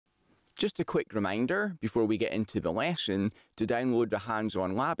Just a quick reminder before we get into the lesson to download the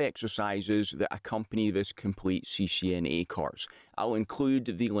hands-on lab exercises that accompany this complete CCNA course. I'll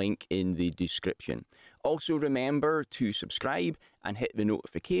include the link in the description. Also remember to subscribe and hit the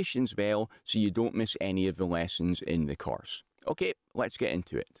notifications bell so you don't miss any of the lessons in the course. Okay, let's get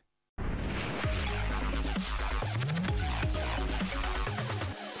into it.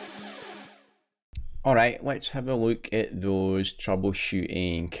 Alright, let's have a look at those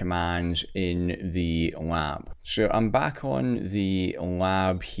troubleshooting commands in the lab. So I'm back on the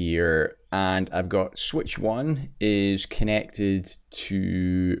lab here and I've got switch 1 is connected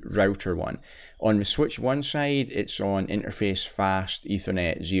to router 1. On the switch 1 side, it's on interface fast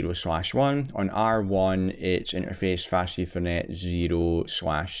Ethernet 0/1. On R1, it's interface fast Ethernet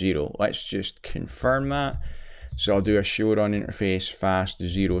 0/0. Let's just confirm that. So I'll do a show run interface fast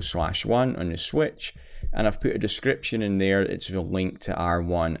 0/1 on the switch, and I've put a description in there. It's the link to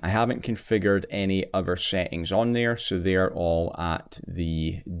R1. I haven't configured any other settings on there, so they're all at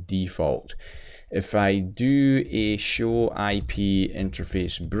the default. If I do a show IP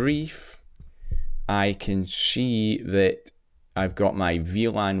interface brief, I can see that I've got my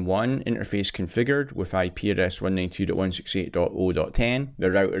VLAN 1 interface configured with IP address 192.168.0.10.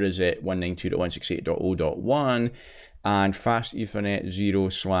 The router is at 192.168.0.1 and fast Ethernet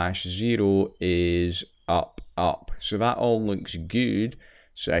 0/0 is up. So that all looks good.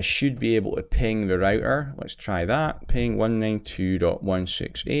 So I should be able to ping the router. Let's try that. Ping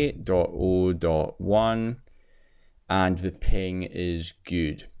 192.168.0.1 and the ping is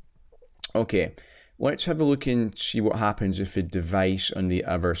good. Okay. Let's have a look and see what happens if the device on the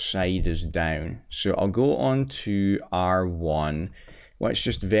other side is down. So I'll go on to R1. Let's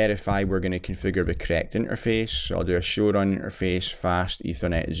just verify we're going to configure the correct interface. So I'll do a show run interface fast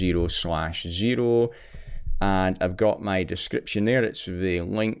Ethernet 0/0. And I've got my description there. It's the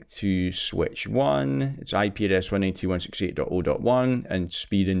link to switch 1. It's IP address 192.168.0.1 and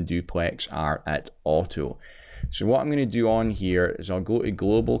speed and duplex are at auto. So what I'm going to do on here is I'll go to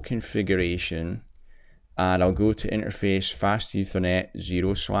global configuration. And I'll go to interface fast Ethernet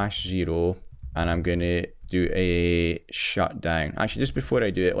 0/0 and I'm going to do a shutdown. Actually, just before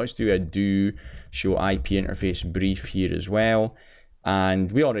I do it, let's do a show IP interface brief here as well.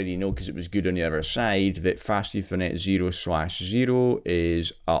 And we already know, because it was good on the other side, that fast Ethernet 0/0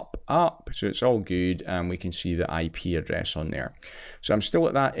 is up. So it's all good and we can see the IP address on there. So I'm still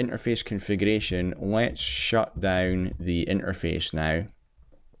at that interface configuration. Let's shut down the interface now.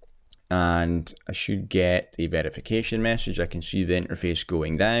 And I should get a verification message. I can see the interface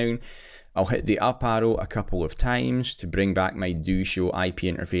going down. I'll hit the up arrow a couple of times to bring back my show IP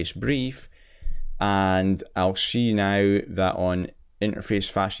interface brief. And I'll see now that on interface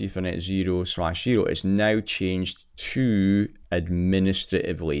fast Ethernet 0/0, it's now changed to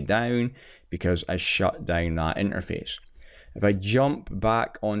administratively down because I shut down that interface. If I jump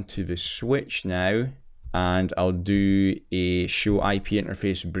back onto the switch now, and I'll do a show IP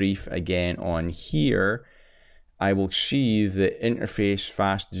interface brief again on here, I will see the interface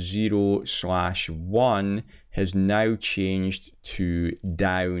fast 0/1 has now changed to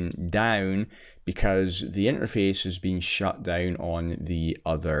down because the interface has been shut down on the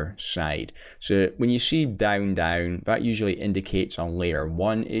other side. So when you see down, that usually indicates a layer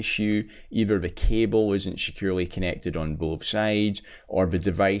 1 issue. Either the cable isn't securely connected on both sides, or the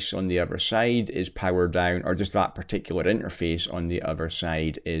device on the other side is powered down, or just that particular interface on the other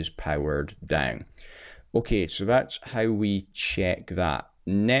side is powered down. Okay, so that's how we check that.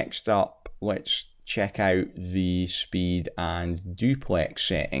 Next up, let's check out the speed and duplex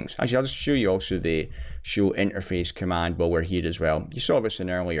settings. Actually, I'll just show you also the show interface command while we're here as well. You saw this in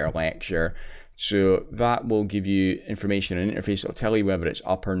an earlier lecture. So that will give you information on interface. It'll tell you whether it's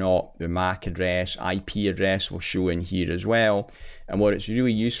up or not. The MAC address, IP address will show in here as well. And what it's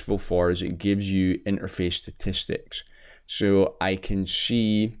really useful for is it gives you interface statistics. So I can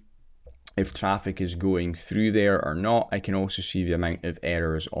see if traffic is going through there or not. I can also see the amount of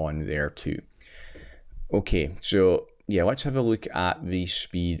errors on there too. Okay, so yeah, let's have a look at the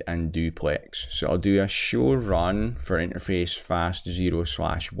speed and duplex. So I'll do a show run for interface fast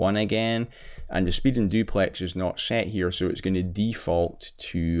 0/1 again, and the speed and duplex is not set here, so it's going to default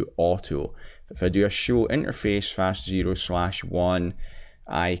to auto. If I do a show interface fast 0/1,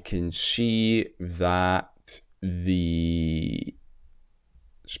 I can see that the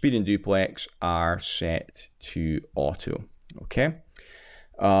speed and duplex are set to auto. Okay.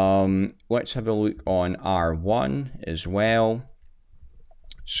 Let's have a look on R1 as well.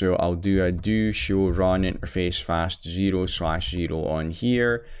 So I'll do a show run interface fast 0/0 on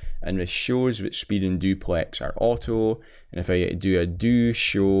here, and this shows that speed and duplex are auto, And if I do a do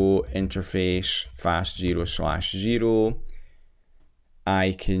show interface fast 0/0,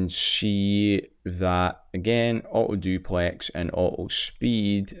 I can see that again, auto duplex and auto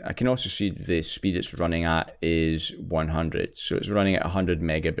speed. I can also see the speed it's running at is 100. So it's running at 100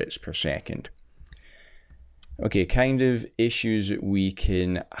 megabits per second. Okay, kind of issues that we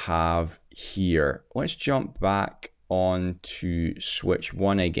can have here. Let's jump back on to switch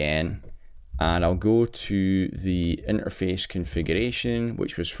 1 again. And I'll go to the interface configuration,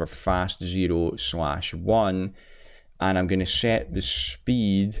 which was for fast 0/1. And I'm going to set the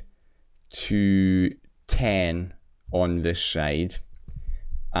speed to 10 on this side.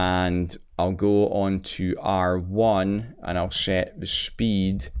 And I'll go on to R1 and I'll set the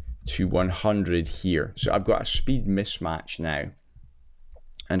speed to 100 here. So I've got a speed mismatch now.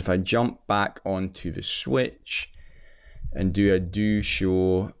 And if I jump back onto the switch and do a do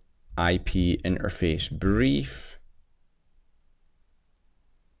show IP interface brief,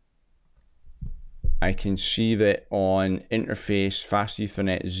 I can see that on interface fast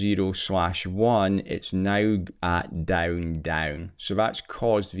Ethernet 0/1, it's now at down. So that's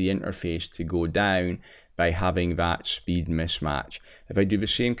caused the interface to go down by having that speed mismatch. If I do the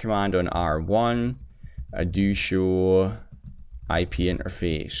same command on R1, I do show IP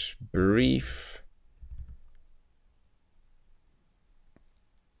interface brief,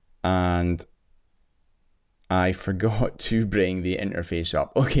 and I forgot to bring the interface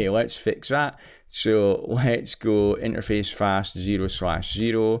up. Okay, let's fix that. So let's go interface fast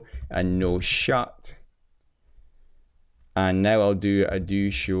 0/0 and no shut. And now I'll do a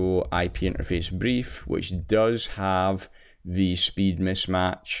do show IP interface brief, which does have the speed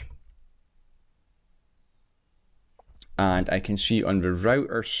mismatch. And I can see on the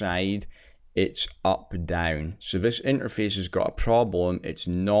router side, it's up down. So this interface has got a problem. It's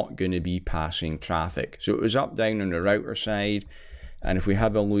not going to be passing traffic. So it was up down on the router side. And if we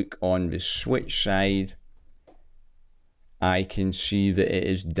have a look on the switch side, I can see that it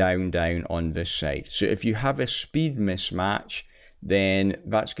is down on this side. So if you have a speed mismatch, then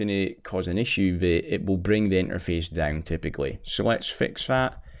that's going to cause an issue that it will bring the interface down typically. So let's fix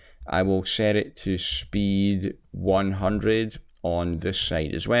that. I will set it to speed 100 on this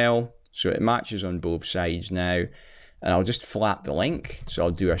side as well. So it matches on both sides now. And I'll just flap the link. So I'll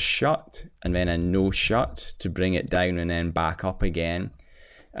do a shut and then a no shut to bring it down and then back up again.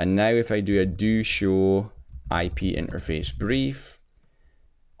 And now if I do a do show IP interface brief,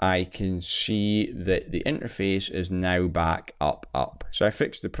 I can see that the interface is now back up. So I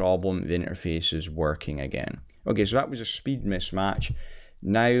fixed the problem, the interface is working again. Okay, so that was a speed mismatch.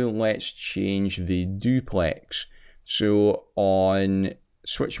 Now let's change the duplex. So on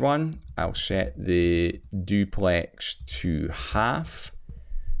switch 1, I'll set the duplex to half,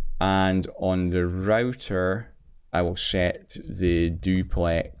 and on the router, I will set the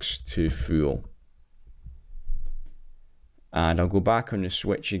duplex to full. And I'll go back on the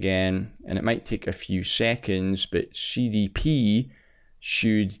switch again, and it might take a few seconds, but CDP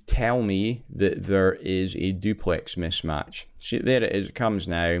should tell me that there is a duplex mismatch. See, there it is, it comes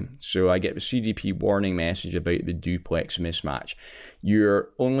now. So I get the CDP warning message about the duplex mismatch.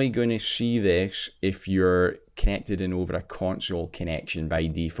 You're only going to see this if you're connected in over a console connection by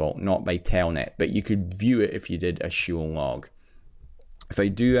default, not by telnet, but you could view it if you did a show log. If I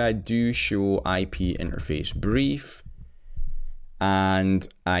do a do show IP interface brief, and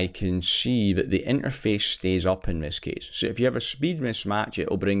I can see that the interface stays up in this case. So if you have a speed mismatch, it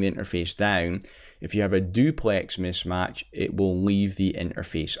will bring the interface down. If you have a duplex mismatch, it will leave the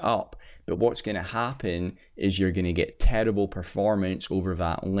interface up. But what's going to happen is you're going to get terrible performance over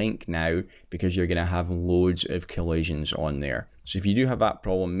that link now because you're going to have loads of collisions on there. So if you do have that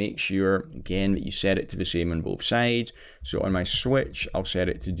problem, make sure, again, that you set it to the same on both sides. So on my switch, I'll set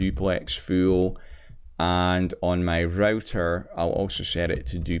it to duplex full. And on my router, I'll also set it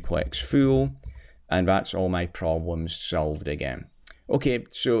to duplex full, and that's all my problems solved again. Okay,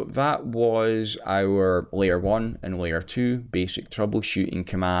 so that was our layer 1 and layer 2 basic troubleshooting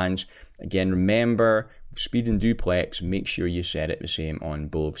commands. Again, remember, speed and duplex, make sure you set it the same on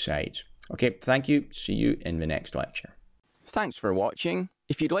both sides. Okay, thank you. See you in the next lecture. Thanks for watching.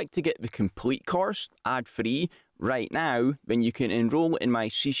 If you'd like to get the complete course ad-free right now, then you can enroll in my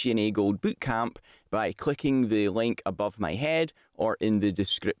CCNA Gold Bootcamp by clicking the link above my head or in the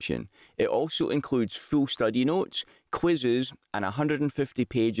description. It also includes full study notes, quizzes, and 150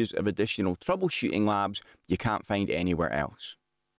 pages of additional troubleshooting labs you can't find anywhere else.